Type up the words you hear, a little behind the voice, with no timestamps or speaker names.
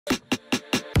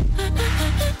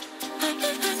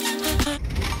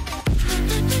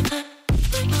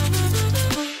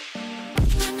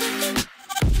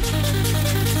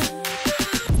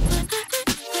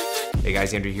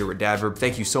guys, Andrew here with Verb.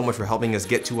 Thank you so much for helping us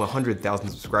get to 100,000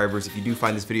 subscribers. If you do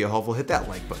find this video helpful, hit that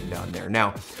like button down there.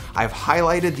 Now, I've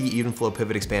highlighted the Evenflo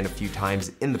Pivot XPAND a few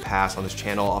times in the past on this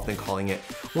channel, often calling it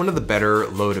one of the better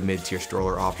low to mid-tier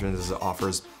stroller options, as it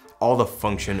offers all the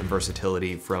function and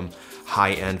versatility from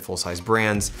high-end full-size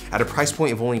brands at a price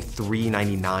point of only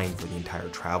 $399 for the entire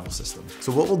travel system.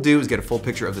 So what we'll do is get a full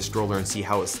picture of the stroller and see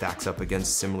how it stacks up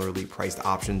against similarly priced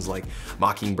options like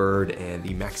Mockingbird and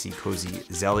the Maxi Cozy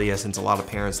Zelia, since a lot of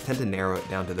parents tend to narrow it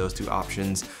down to those two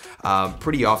options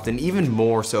pretty often, even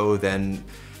more so than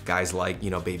guys like,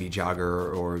 Baby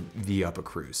Jogger or the Uppa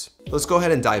Cruise. Let's go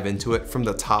ahead and dive into it. From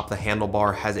the top, the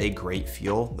handlebar has a great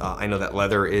feel. I know that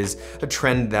leather is a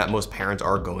trend that most parents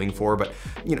are going for, but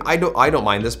I don't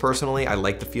mind this personally. I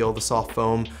like the feel of the soft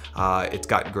foam. It's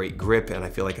got great grip, and I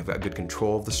feel like I've got good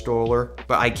control of the stroller,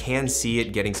 but I can see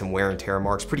it getting some wear and tear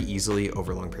marks pretty easily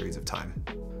over long periods of time.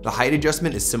 The height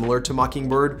adjustment is similar to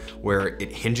Mockingbird, where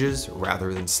it hinges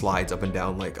rather than slides up and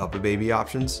down like Uppababy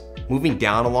options. Moving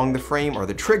down along the frame are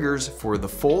the triggers for the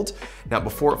fold. Now,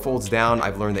 before it folds down,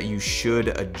 I've learned that you should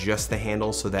adjust the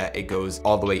handle so that it goes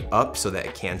all the way up so that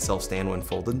it can self-stand when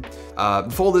folded.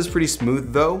 The fold is pretty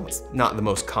smooth though. It's not the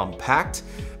most compact,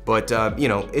 but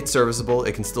it's serviceable.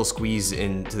 It can still squeeze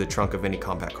into the trunk of any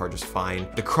compact car just fine.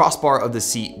 The crossbar of the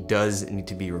seat does need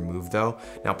to be removed though.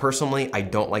 Now, personally, I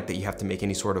don't like that you have to make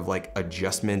any sort of like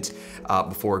adjustment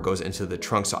before it goes into the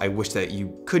trunk. So I wish that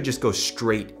you could just go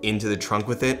straight into the trunk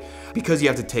with it. Because you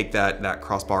have to take that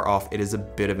crossbar off, it is a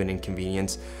bit of an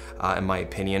inconvenience in my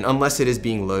opinion, unless it is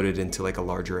being loaded into like a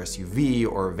larger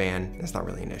SUV or a van. That's not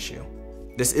really an issue.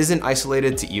 This isn't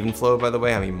isolated to Evenflo, by the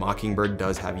way. I mean, Mockingbird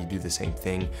does have you do the same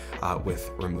thing with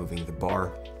removing the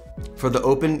bar. For the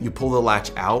open, you pull the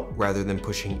latch out rather than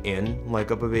pushing in like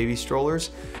Uppababy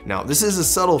strollers. Now, this is a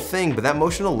subtle thing, but that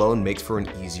motion alone makes for an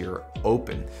easier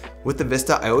open. With the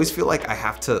Vista, I always feel like I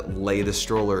have to lay the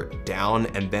stroller down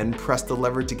and then press the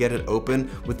lever to get it open.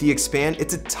 With the XPAND,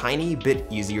 it's a tiny bit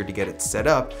easier to get it set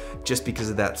up just because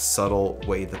of that subtle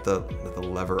way that the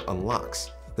lever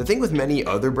unlocks. The thing with many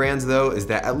other brands though is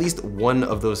that at least one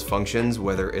of those functions,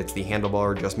 whether it's the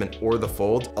handlebar adjustment or the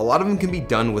fold, a lot of them can be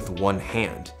done with one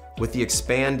hand. With the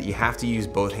XPAND, you have to use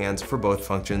both hands for both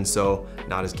functions, so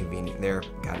not as convenient there.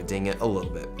 Gotta ding it a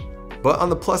little bit. But on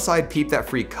the plus side, peep that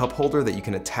free cup holder that you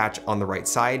can attach on the right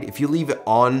side. If you leave it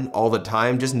on all the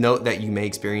time, just note that you may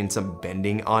experience some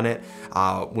bending on it.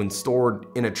 When stored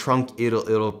in a trunk,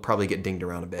 it'll probably get dinged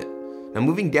around a bit. Now,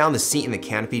 moving down, the seat and the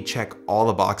canopy check all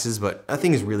the boxes, but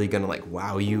nothing is really gonna like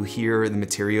wow you here. The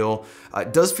material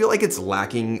does feel like it's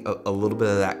lacking a little bit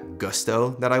of that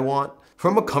gusto that I want.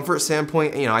 From a comfort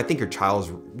standpoint, I think your child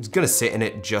is gonna sit in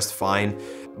it just fine,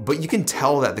 but you can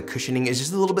tell that the cushioning is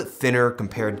just a little bit thinner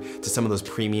compared to some of those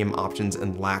premium options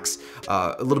and lacks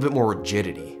a little bit more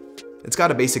rigidity. It's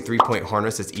got a basic 3-point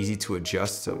harness that's easy to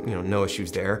adjust, so no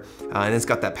issues there. And it's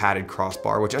got that padded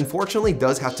crossbar, which unfortunately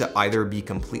does have to either be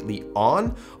completely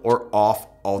on or off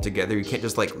altogether. You can't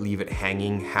just like leave it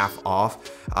hanging half off,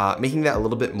 making that a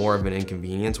little bit more of an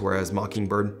inconvenience, whereas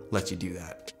Mockingbird lets you do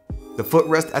that. The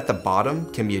footrest at the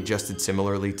bottom can be adjusted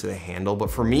similarly to the handle, but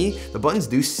for me, the buttons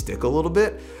do stick a little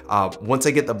bit. Once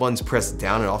I get the buttons pressed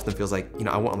down, it often feels like,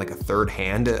 I want like a third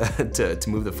hand to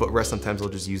move the footrest. Sometimes I'll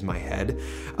just use my head.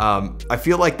 I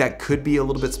feel like that could be a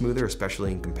little bit smoother,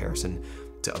 especially in comparison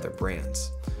to other brands.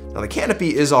 Now, the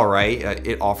canopy is all right.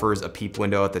 It offers a peep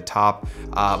window at the top,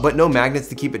 but no magnets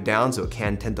to keep it down, so it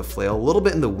can tend to flail a little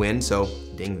bit in the wind, so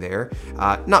ding there.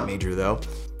 Not major though.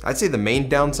 I'd say the main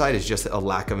downside is just a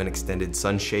lack of an extended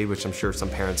sunshade, which I'm sure some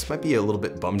parents might be a little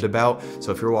bit bummed about.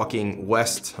 So if you're walking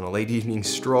west on a late evening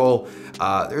stroll,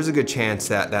 there's a good chance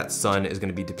that that sun is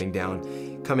gonna be dipping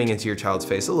down, coming into your child's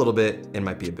face a little bit, and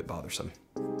might be a bit bothersome.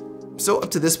 So up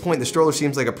to this point, the stroller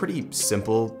seems like a pretty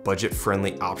simple,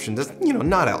 budget-friendly option that's,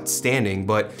 not outstanding,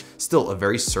 but still a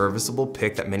very serviceable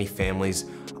pick that many families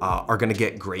are gonna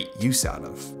get great use out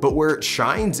of. But where it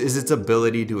shines is its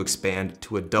ability to expand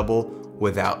to a double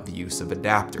without the use of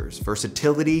adapters.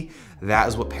 Versatility, that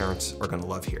is what parents are gonna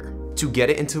love here. To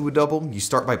get it into a double, you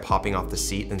start by popping off the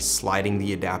seat and sliding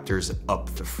the adapters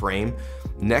up the frame.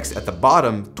 Next, at the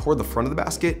bottom, toward the front of the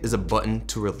basket, is a button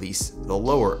to release the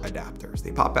lower adapters.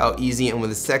 They pop out easy, and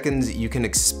within seconds, you can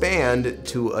expand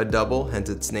to a double, hence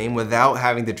its name, without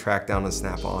having to track down and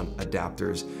snap on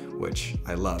adapters, which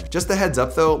I love. Just a heads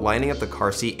up though, lining up the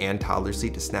car seat and toddler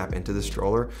seat to snap into the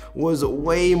stroller was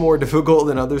way more difficult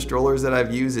than other strollers that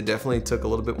I've used. It definitely took a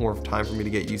little bit more time for me to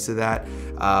get used to that.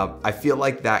 I feel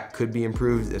like that could be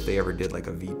improved if they ever did like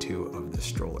a V2 of the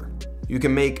stroller. You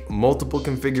can make multiple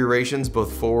configurations,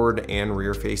 both forward and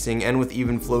rear facing, and with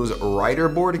Evenflo's rider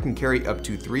board, it can carry up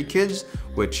to 3 kids,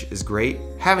 which is great.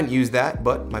 Haven't used that,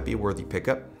 but might be a worthy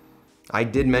pickup. I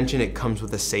did mention it comes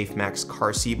with a SafeMax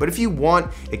car seat, but if you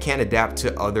want, it can adapt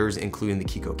to others, including the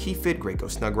Kiko KeyFit,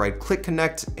 Graco Snug Ride, Click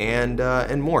Connect,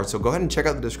 and more. So go ahead and check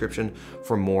out the description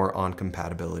for more on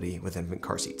compatibility with infant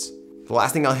car seats. The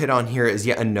last thing I'll hit on here is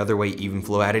yet another way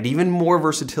Evenflo added even more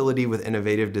versatility with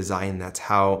innovative design. That's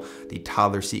how the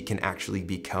toddler seat can actually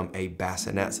become a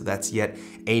bassinet. So that's yet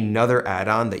another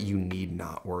add-on that you need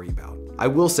not worry about. I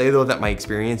will say though that my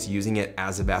experience using it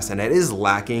as a bassinet is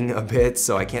lacking a bit,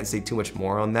 so I can't say too much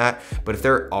more on that. But if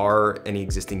there are any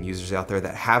existing users out there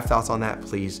that have thoughts on that,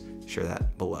 please share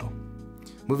that below.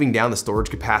 Moving down, the storage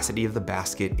capacity of the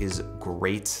basket is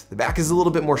great. The back is a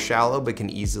little bit more shallow, but can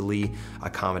easily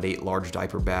accommodate large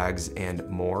diaper bags and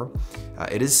more.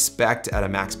 It is spec'd at a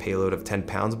max payload of 10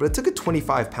 pounds, but it took a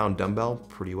 25-pound dumbbell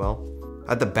pretty well.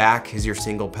 At the back is your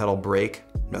single pedal brake.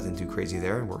 Nothing too crazy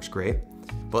there, it works great.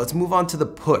 But let's move on to the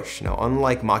push. Now,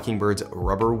 unlike Mockingbird's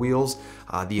rubber wheels,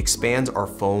 the Expands are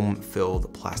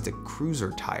foam-filled plastic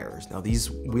cruiser tires. Now, these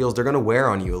wheels, they're gonna wear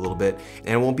on you a little bit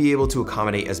and won't be able to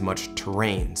accommodate as much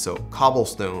terrain. So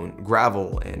cobblestone,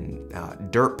 gravel, and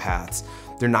dirt paths,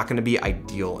 they're not gonna be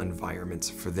ideal environments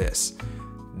for this.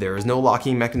 There is no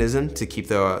locking mechanism to keep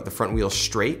the front wheel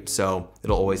straight, so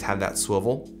it'll always have that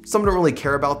swivel. Some don't really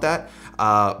care about that,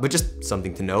 but just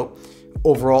something to note.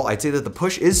 Overall, I'd say that the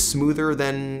push is smoother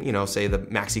than, you know, say the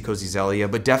Maxi Cozy Zelia,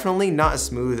 but definitely not as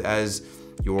smooth as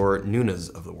your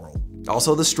Nunas of the world.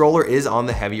 Also, the stroller is on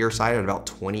the heavier side at about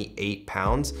 28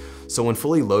 pounds. So when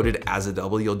fully loaded as a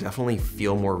double, you'll definitely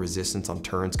feel more resistance on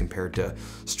turns compared to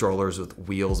strollers with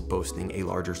wheels boasting a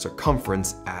larger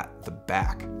circumference at the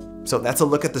back. So that's a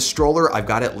look at the stroller. I've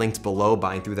got it linked below.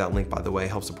 Buying through that link, by the way,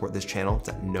 helps support this channel. It's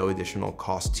at no additional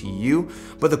cost to you.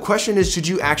 But the question is, should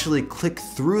you actually click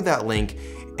through that link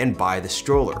and buy the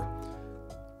stroller?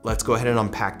 Let's go ahead and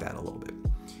unpack that a little bit.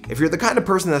 If you're the kind of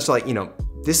person that's like, you know,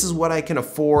 this is what I can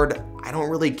afford, I don't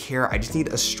really care, I just need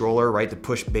a stroller, right, to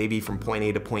push baby from point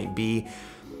A to point B,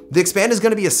 the Expand is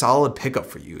gonna be a solid pickup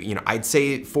for you. You know, I'd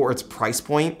say for its price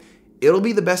point, it'll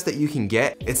be the best that you can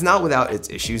get. It's not without its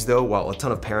issues though. While a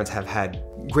ton of parents have had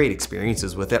great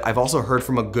experiences with it, I've also heard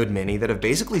from a good many that have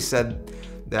basically said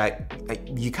that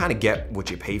you kind of get what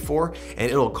you pay for,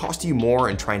 and it'll cost you more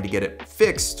in trying to get it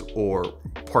fixed or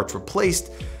parts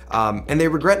replaced, and they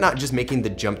regret not just making the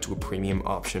jump to a premium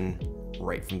option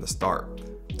right from the start.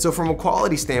 So from a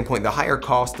quality standpoint, the higher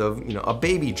cost of, you know, a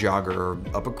baby jogger or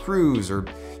Uppa Cruise or,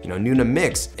 you know, Nuna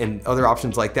Mix and other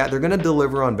options like that, they're gonna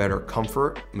deliver on better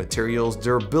comfort, materials,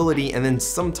 durability, and then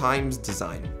sometimes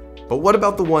design. But what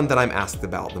about the one that I'm asked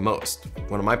about the most?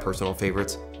 One of my personal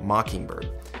favorites, Mockingbird.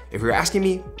 If you're asking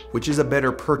me which is a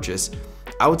better purchase,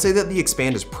 I would say that the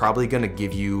Expand is probably gonna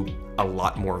give you a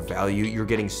lot more value. You're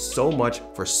getting so much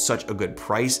for such a good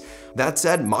price. That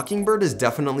said, Mockingbird is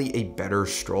definitely a better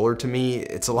stroller to me.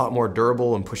 It's a lot more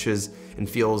durable and pushes and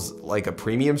feels like a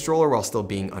premium stroller while still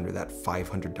being under that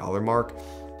 $500 mark.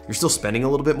 You're still spending a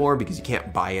little bit more because you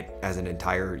can't buy it as an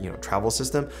entire, you know, travel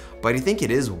system, but I think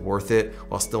it is worth it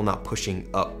while still not pushing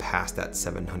up past that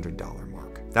 $700 mark.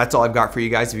 That's all I've got for you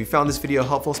guys. If you found this video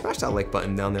helpful, smash that like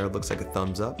button down there. It looks like a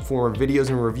thumbs up. For more videos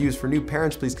and reviews for new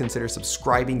parents, please consider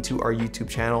subscribing to our YouTube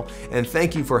channel. And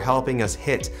thank you for helping us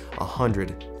hit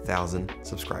 100,000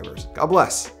 subscribers. God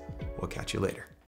bless. We'll catch you later.